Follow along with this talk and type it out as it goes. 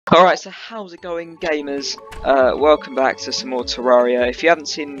Alright, so how's it going, gamers? Welcome back to some more Terraria. If you haven't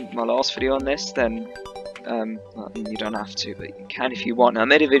seen my last video on this, then well, you don't have to, but you can if you want. I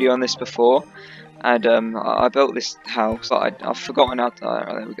made a video on this before, and I built this house. I've forgotten how to,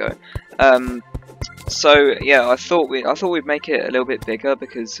 there we go. So yeah, I thought we'd make it a little bit bigger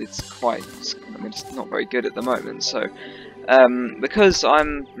because I mean, it's not very good at the moment. So because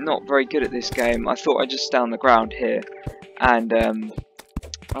I'm not very good at this game, I thought I'd just stay on the ground here, and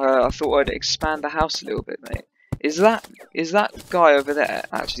I thought I'd expand the house a little bit, mate. Is that guy over there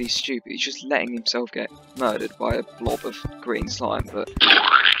actually stupid? He's just letting himself get murdered by a blob of green slime. But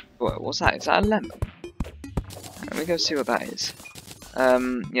what's that? Is that a lemon? Let me go see what that is.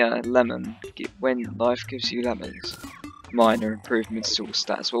 Yeah, lemon. When life gives you lemons, minor improvements to all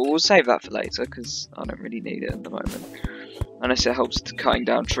stats. Well, we'll save that for later because I don't really need it at the moment. Unless it helps to cutting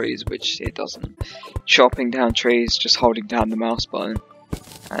down trees, which it doesn't. Chopping down trees, just holding down the mouse button,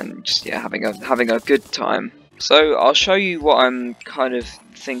 and just yeah, having a good time. So I'll show you what I'm kind of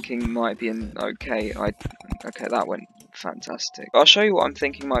thinking might be an okay. Okay, that went fantastic. I'll show you what I'm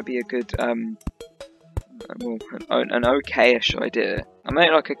thinking might be a good well, an okay-ish idea. I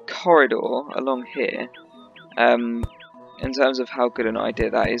made like a corridor along here. In terms of how good an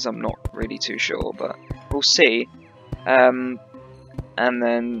idea that is, I'm not really too sure, but we'll see. And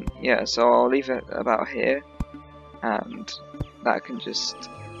then yeah, so I'll leave it about here, and that can just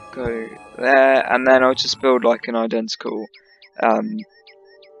go there, and then I'll just build like an identical I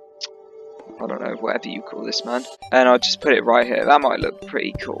don't know, whatever you call this, man, and I'll just put it right here. That might look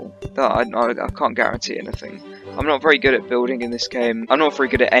pretty cool. I can't guarantee anything. I'm not very good at building in this game. I'm not very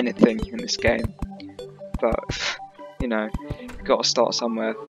good at anything in this game, but you know, you've got to start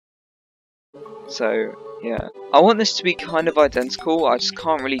somewhere. So yeah, I want this to be kind of identical. I just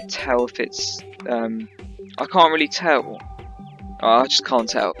can't really tell if it's I can't really tell. I just can't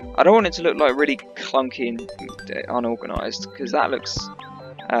tell. I don't want it to look like really clunky and unorganised, because that looks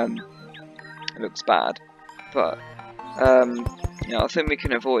it looks bad. But yeah, I think we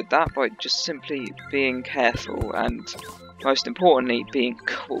can avoid that by just simply being careful and, most importantly, being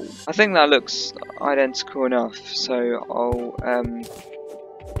cool. I think that looks identical enough. So I'll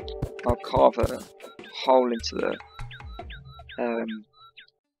carve a hole into the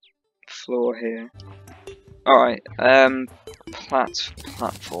floor here. Alright,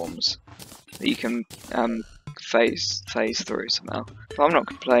 platforms that you can phase through somehow. But I'm not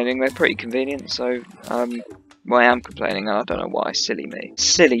complaining, they're pretty convenient, so well, I am complaining, and I don't know why. Silly me.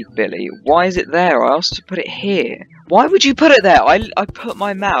 Silly Billy. Why is it there? I asked to put it here. Why would you put it there? I put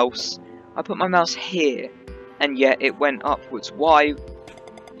my mouse here, and yet it went upwards. Why?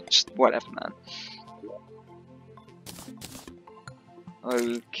 Just whatever, man.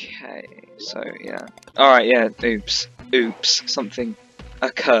 Okay, so yeah. Alright, yeah, oops, something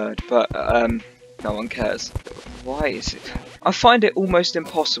occurred, but no one cares. Why is it? I find it almost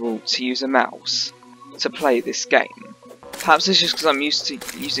impossible to use a mouse to play this game. Perhaps it's just because I'm used to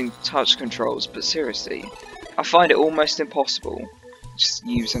using touch controls, but seriously, I find it almost impossible to just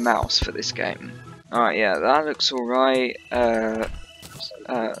use a mouse for this game. Alright, yeah, that looks alright.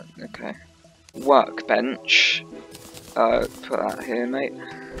 Okay. Workbench. Put that here, mate.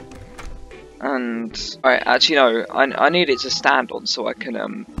 And alright, actually no, I need it to stand on so I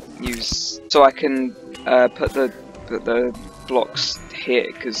can put the blocks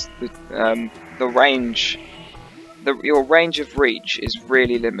here, because the range, your range of reach is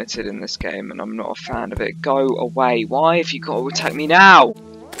really limited in this game, and I'm not a fan of it. Go away! Why have you got to attack me now?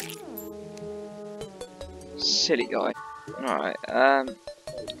 Silly guy. Alright,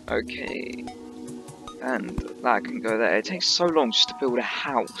 okay. And that can go there. It takes so long just to build a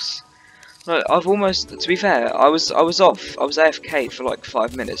house. No, I've almost, to be fair, I was AFK for like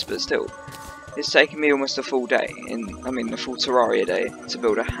 5 minutes, but still, it's taken me almost a full day, a full Terraria day, to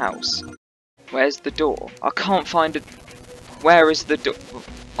build a house. Where's the door? I can't find it. Where is the door?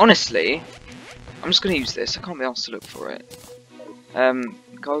 Honestly, I'm just gonna use this. I can't be asked to look for it.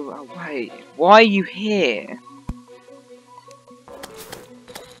 Go away. Why are you here?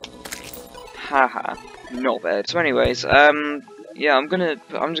 Haha, not bad. So anyways, yeah, I'm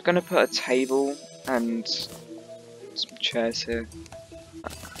just gonna put a table and some chairs here,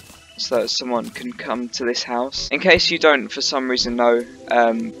 so that someone can come to this house. In case you don't, for some reason, know,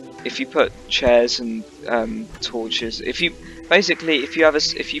 if you put chairs and torches, if you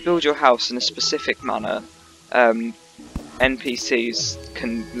build your house in a specific manner, NPCs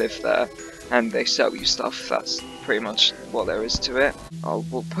can live there, and they sell you stuff. That's pretty much what there is to it. Oh,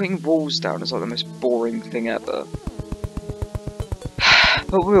 well, putting walls down is like the most boring thing ever.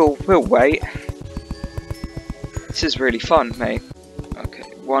 But we'll wait. This is really fun, mate. Okay,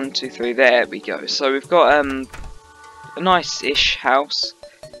 1, 2, 3. There we go. So we've got a nice-ish house.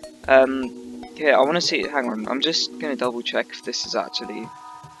 Yeah, I want to see. Hang on, I'm just gonna double check if this is actually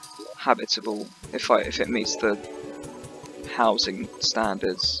habitable. If it meets the housing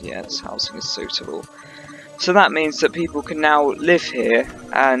standards. Yeah, this housing is suitable. So that means that people can now live here,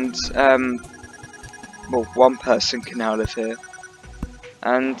 and well, one person can now live here.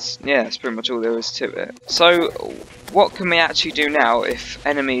 And yeah, that's pretty much all there is to it. So what can we actually do now if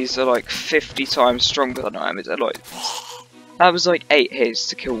enemies are like 50 times stronger than I am? That was like 8 hits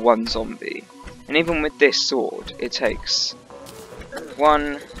to kill 1 zombie. And even with this sword, it takes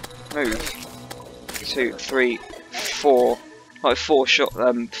 1 move, 2, 3, 4, like 4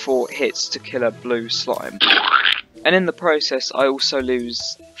 hits to kill a blue slime. And in the process, I also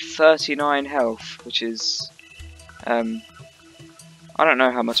lose 39 health, which is I don't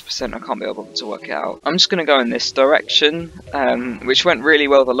know how much percent, I can't be able to work it out. I'm just going to go in this direction, which went really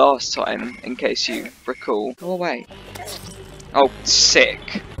well the last time, in case you recall. Go away. Oh,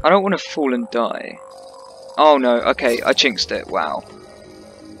 sick. I don't want to fall and die. Oh no, okay, I jinxed it, wow.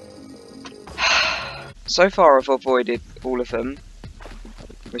 So far I've avoided all of them,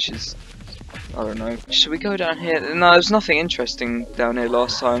 which is, I don't know. Should we go down here? No, there's nothing interesting down here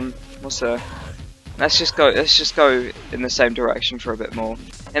last time. What's there? Let's just go in the same direction for a bit more.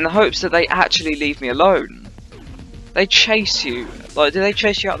 In the hopes that they actually leave me alone. They chase you. Like, do they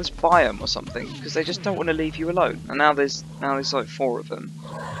chase you out this biome or something? Because they just don't want to leave you alone. And now there's like 4 of them.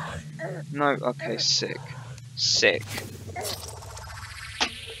 No, okay, sick. Sick.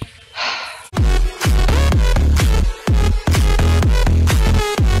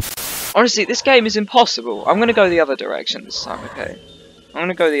 Honestly, this game is impossible. I'm gonna go the other direction this time, okay? I'm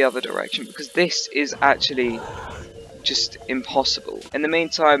gonna go the other direction because this is actually just impossible. In the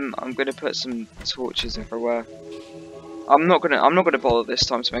meantime, I'm gonna put some torches everywhere. I'm not gonna bother this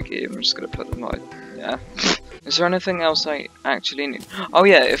time to make it. I'm just gonna put them like, yeah. Is there anything else I actually need? Oh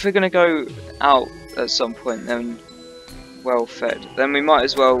yeah, if we're gonna go out at some point, then well fed, then we might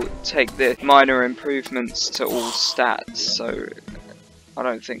as well take the minor improvements to all stats. So I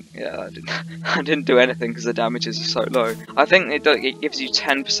don't think, yeah, I didn't do anything because the damages are so low. I think it gives you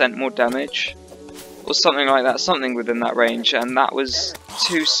 10% more damage, or something like that, something within that range, and that was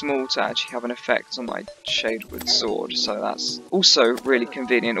too small to actually have an effect on my Shadewood sword, so that's also really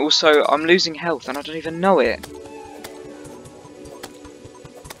convenient. Also, I'm losing health and I don't even know it.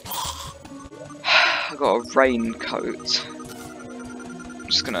 I got a raincoat. I'm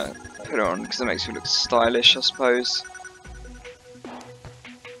just gonna put it on because it makes me look stylish, I suppose.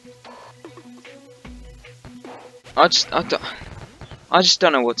 I just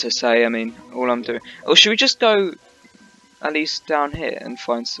don't know what to say. I mean, all I'm doing. Or should we just go at least down here and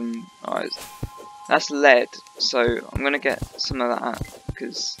find some? Alright, that's lead, so I'm gonna get some of that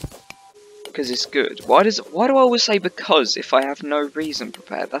because it's good. Why do I always say because if I have no reason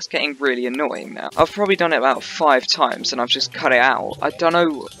prepared? That's getting really annoying now. I've probably done it about 5 times and I've just cut it out. I don't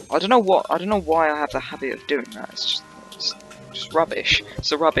know why I have the habit of doing that. It's just rubbish.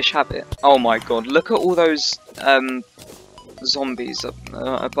 It's a rubbish habit. Oh my god, look at all those zombies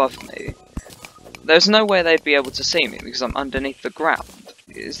above me. There's no way they'd be able to see me because I'm underneath the ground.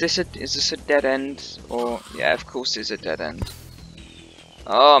 Is this a dead end? Or yeah, of course it's a dead end.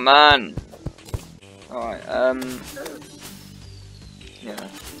 Oh man. Alright, yeah.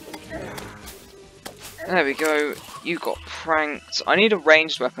 There we go. You got pranked. I need a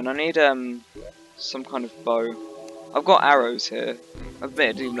ranged weapon. I need some kind of bow. I've got arrows here.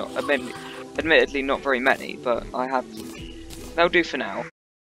 Admittedly not very many, but I have them. They'll do for now.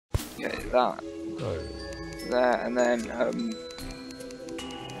 Okay, that. There, and then,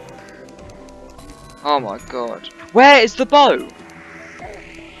 oh my god. Where is the bow?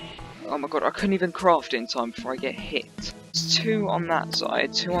 Oh my god, I couldn't even craft it in time before I get hit. It's 2 on that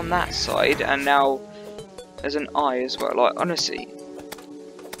side, 2 on that side, and now there's an eye as well. Like, honestly,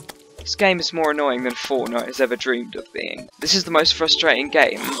 this game is more annoying than Fortnite has ever dreamed of being. This is the most frustrating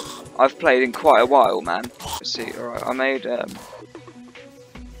game I've played in quite a while, man. Let's see, alright, I made a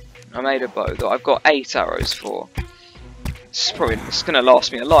bow that I've got 8 arrows for. It's gonna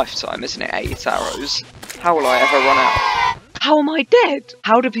last me a lifetime, isn't it? 8 arrows. How will I ever run out? How am I dead?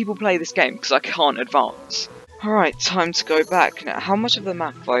 How do people play this game? Because I can't advance. Alright, time to go back now. How much of the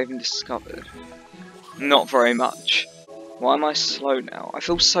map have I even discovered? Not very much. Why am I slow now? I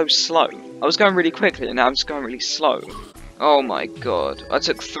feel so slow. I was going really quickly and now I'm just going really slow. Oh my god. I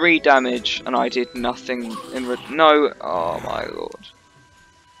took 3 damage and I did nothing in no. Oh my lord.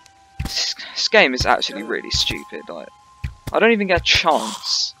 This game is actually really stupid. Like, I don't even get a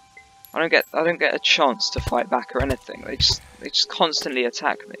chance. I don't get a chance to fight back or anything. They just constantly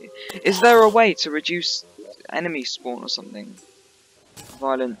attack me. Is there a way to reduce enemy spawn or something?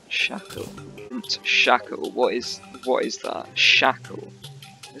 Violent shackle. Shackle. What is that? Shackle.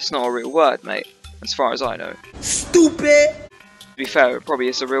 It's not a real word, mate. As far as I know. Stupid! To be fair, it probably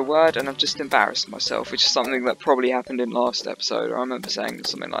is a real word, and I've just embarrassed myself, which is something that probably happened in last episode. I remember saying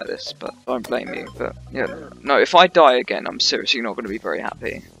something like this, but I don't blame you. But yeah, no, if I die again, I'm seriously not going to be very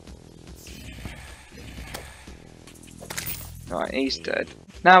happy. Right, he's dead.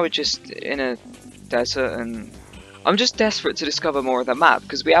 Now we're just in a desert, and I'm just desperate to discover more of the map,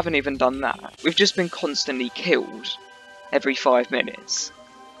 because we haven't even done that. We've just been constantly killed every 5 minutes.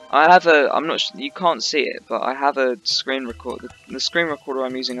 I have a, I'm not sure, you can't see it, but I have a screen recorder. The screen recorder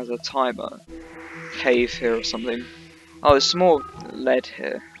I'm using as a timer. Cave here or something. Oh, there's some more lead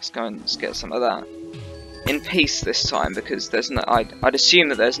here. Let's go and get some of that. In peace this time, because there's no, I'd assume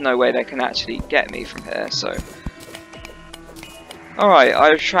that there's no way they can actually get me from here, so. Alright, I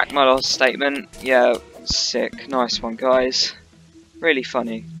retract my last statement. Yeah, sick. Nice one, guys. Really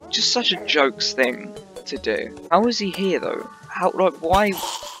funny. Just such a jokes thing to do. How is he here, though? How, like, why?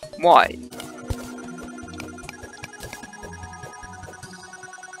 Why?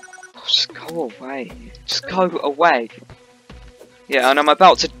 Oh, just go away. Just go away. Yeah, and I'm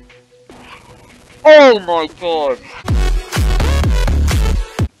about to... Oh my god!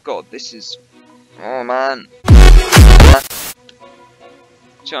 God, this is... Oh man.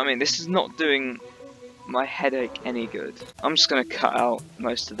 Do you know what I mean? This is not doing my headache any good. I'm just gonna cut out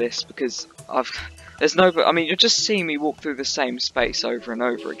most of this because there's no, I mean, you're just seeing me walk through the same space over and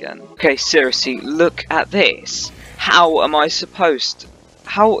over again. Okay, seriously, look at this. How am I supposed,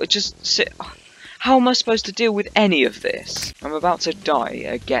 how am I supposed to deal with any of this? I'm about to die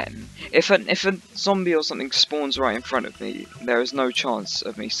again. If a zombie or something spawns right in front of me, there is no chance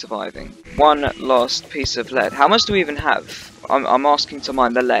of me surviving. One last piece of lead. How much do we even have? I'm asking to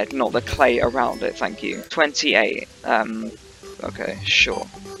mine the lead, not the clay around it, thank you. 28. Okay, sure.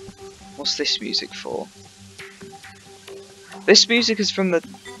 What's this music for? This music is from the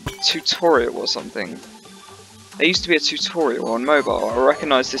tutorial or something. There used to be a tutorial on mobile. I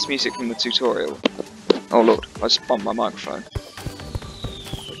recognise this music from the tutorial. Oh lord, I just bumped my microphone.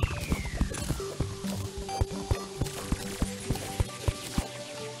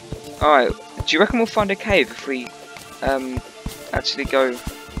 Alright, do you reckon we'll find a cave if we actually go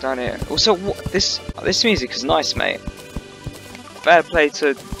down here? Also, this music is nice, mate. Fair play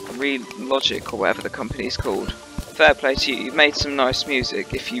to Logic or whatever the company's called. Fair play to you. You've made some nice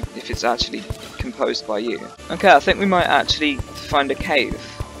music if it's actually composed by you. Okay, I think we might actually find a cave.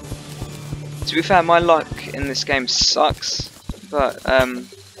 To be fair, my luck in this game sucks, but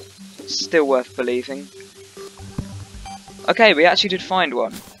still worth believing. Okay, we actually did find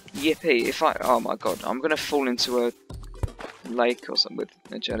one. Yippee! Oh my god, I'm gonna fall into a lake or something with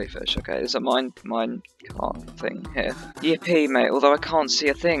a jellyfish. Okay, there's a mine cart thing here. Yippee, mate! Although I can't see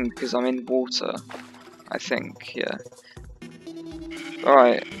a thing because I'm in water. I think, yeah.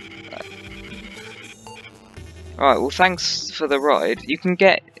 Alright. Alright, well thanks for the ride. You can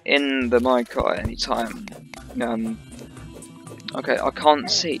get in the minecart at any time. Okay, I can't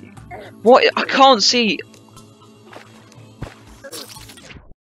see. What? I can't see!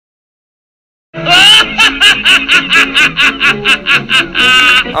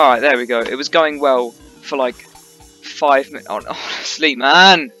 Alright, there we go. It was going well for like 5 minutes. Oh, honestly,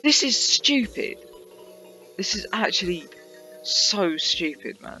 man! This is stupid. This is actually so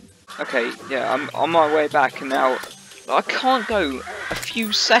stupid, man. Okay, yeah, I'm on my way back and now I can't go a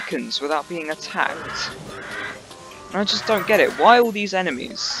few seconds without being attacked. And I just don't get it. Why all these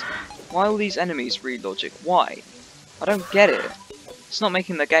enemies? Why all these enemies read Logic? Why? I don't get it. It's not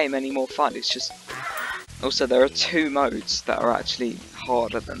making the game any more fun, it's just... Also, there are 2 modes that are actually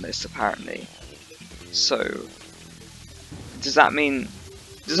harder than this, apparently. So... Does that mean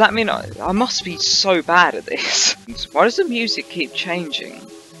I must be so bad at this? Why does the music keep changing?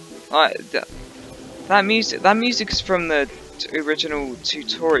 Like, that music is from the original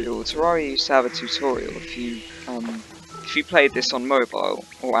tutorial. Terraria used to have a tutorial if you played this on mobile,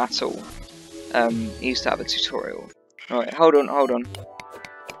 or at all. It used to have a tutorial. Alright, hold on.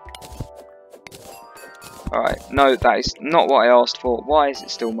 Alright, no, that is not what I asked for. Why is it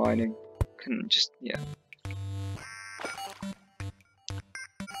still mining? Can just, yeah.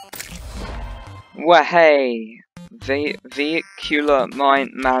 Well, hey! Vehicular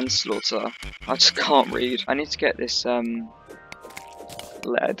manslaughter. I just can't read. I need to get this, lead.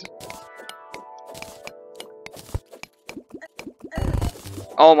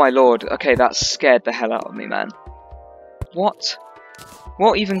 Oh my lord, okay, that scared the hell out of me, man. What?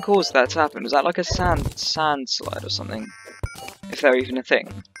 What even caused that to happen? Was that like a sand slide or something? if they're even a thing.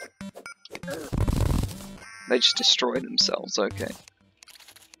 They just destroy themselves, okay.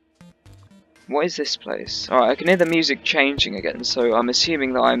 What is this place? Alright, I can hear the music changing again, so I'm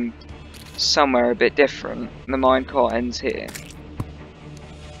assuming that I'm somewhere a bit different. The minecart ends here.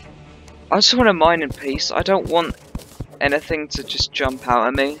 I just want to mine in peace. I don't want anything to just jump out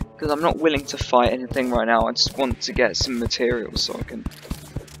at me, because I'm not willing to fight anything right now. I just want to get some materials so I can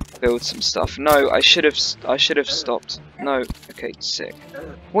build some stuff. No, I should have stopped. No, okay, sick.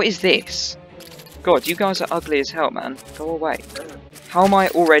 What is this? God, you guys are ugly as hell, man. Go away. How am I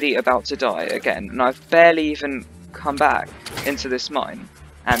already about to die again? And I've barely even come back into this mine.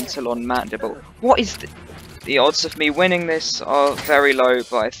 Antlion Mandible. What is the odds of me winning this are very low,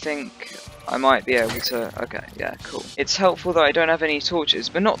 but I think I might be able to. Okay, yeah, cool. It's helpful that I don't have any torches,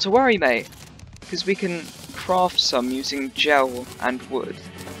 but not to worry, mate, because we can craft some using gel and wood.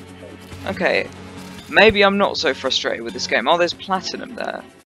 Okay, maybe I'm not so frustrated with this game. Oh, there's platinum there.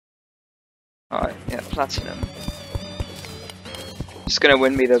 Alright, yeah, platinum. Just gonna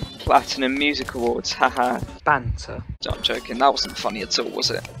win me the Platinum Music Awards, haha. Banter. No, I'm joking, that wasn't funny at all, was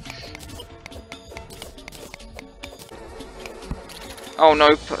it? Oh no,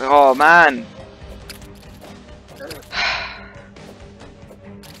 oh man!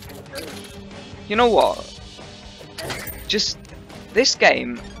 You know what? Just, this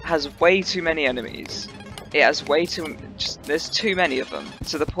game has way too many enemies. It has way too, there's too many of them,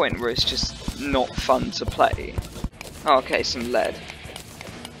 to the point where it's just not fun to play. Oh, okay, some lead.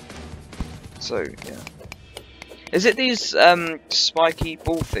 So, yeah. Is it these, spiky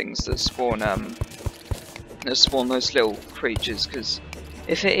ball things that spawn those little creatures? Because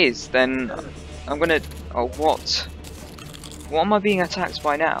if it is, then I'm gonna, oh, what? What am I being attacked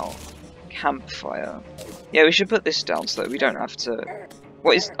by now? Campfire. Yeah, we should put this down so that we don't have to...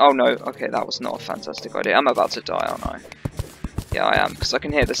 What is... Oh no, okay, that was not a fantastic idea. I'm about to die, aren't I? Yeah, I am, because I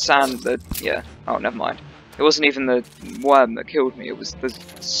can hear the sand, yeah. Oh, never mind. It wasn't even the worm that killed me, it was the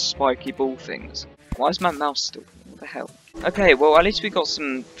spiky ball things. Why is my mouse still... What the hell? Okay, well, at least we got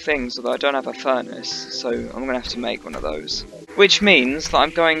some things, although I don't have a furnace, so I'm going to have to make one of those. Which means that I'm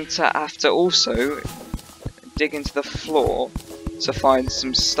going to have to also dig into the floor to find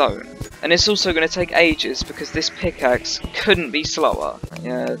some stone. And it's also going to take ages because this pickaxe couldn't be slower.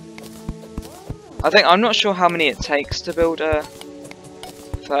 Yeah. I'm not sure how many it takes to build a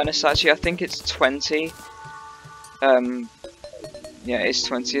furnace actually. I think it's 20. Yeah, it's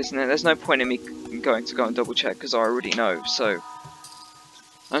 20, isn't it? There's no point in me going to go and double check because I already know. So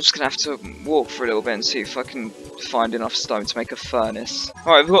I'm just going to have to walk for a little bit and see if I can find enough stone to make a furnace.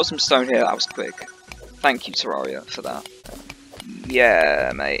 Alright, we've got some stone here. That was quick. Thank you, Terraria, for that.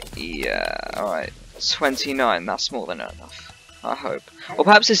 Yeah, mate, yeah, alright. 29, that's more than enough, I hope. Or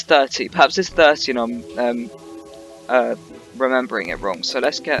perhaps it's 30, and I'm remembering it wrong. So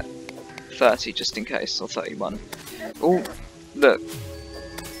let's get 30 just in case, or 31. Oh, look.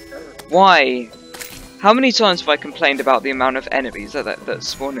 Why? How many times have I complained about the amount of enemies that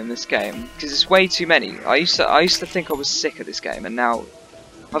spawn in this game? Because it's way too many. I used to think I was sick of this game, and now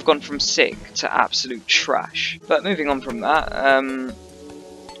I've gone from sick to absolute trash. But moving on from that,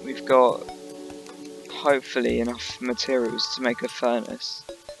 we've got hopefully enough materials to make a furnace.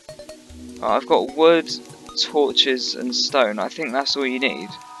 I've got wood, torches and stone. I think that's all you need.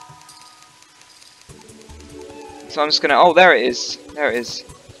 So I'm just gonna, oh, there it is. There it is.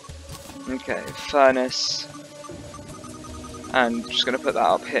 Okay, furnace. And just gonna put that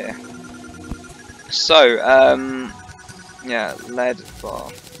up here. So, yeah, lead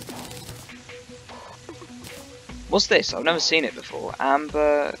bar. What's this? I've never seen it before.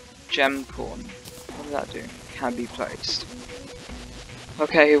 Amber gem corn. What does that do? Can be placed.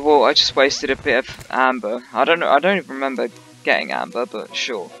 Okay, well, I just wasted a bit of amber. I don't know. I don't even remember getting amber, but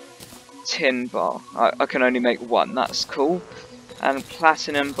sure. Tin bar. I can only make one. That's cool. And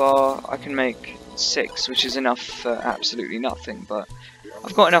platinum bar. I can make 6, which is enough for absolutely nothing. But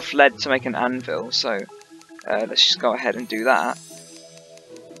I've got enough lead to make an anvil, so let's just go ahead and do that.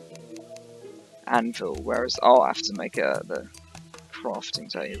 Anvil, whereas I'll have to make the crafting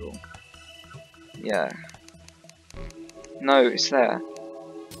table. Yeah. No, it's there.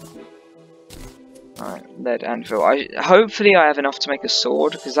 Alright, lead anvil. Hopefully I have enough to make a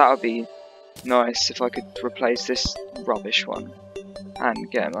sword, because that would be nice if I could replace this rubbish one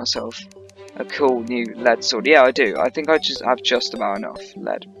and get myself a cool new lead sword. Yeah, I do. I think I just have just about enough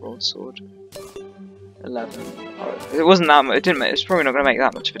lead broadsword. 11. Oh, it wasn't that much. It's probably not going to make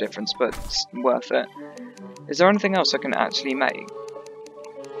that much of a difference, but it's worth it. Is there anything else I can actually make?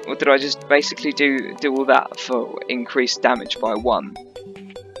 Or did I just basically do all that for increased damage by 1?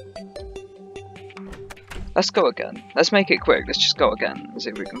 Let's go again. Let's make it quick. Let's just go again and see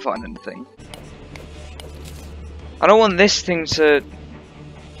if we can find anything. I don't want this thing to...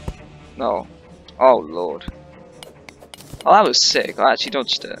 No. Oh, Lord. Oh, that was sick. I actually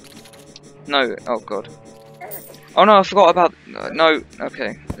dodged it. No. Oh, God. Oh, no, I forgot about... No.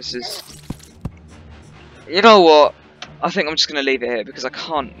 Okay. This is... You know what? I think I'm just going to leave it here because I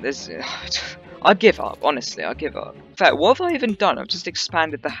can't... There's... I give up. Honestly, I give up. In fact, what have I even done? I've just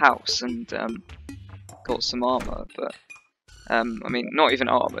expanded the house and got some armor. But, I mean, not even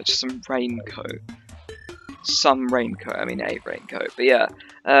armor, just some raincoat. Some raincoat, I mean a raincoat. But yeah,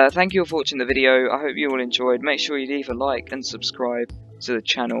 thank you all for watching the video. I hope you all enjoyed. Make sure you leave a like and subscribe to the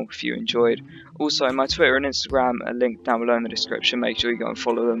channel if you enjoyed. Also, my Twitter and Instagram are linked down below in the description. Make sure you go and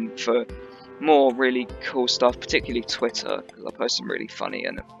follow them for more really cool stuff, particularly Twitter, because I post some really funny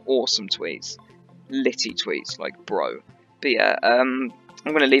and awesome tweets. Litty tweets, like bro. But yeah, I'm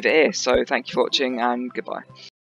going to leave it here, so thank you for watching and goodbye.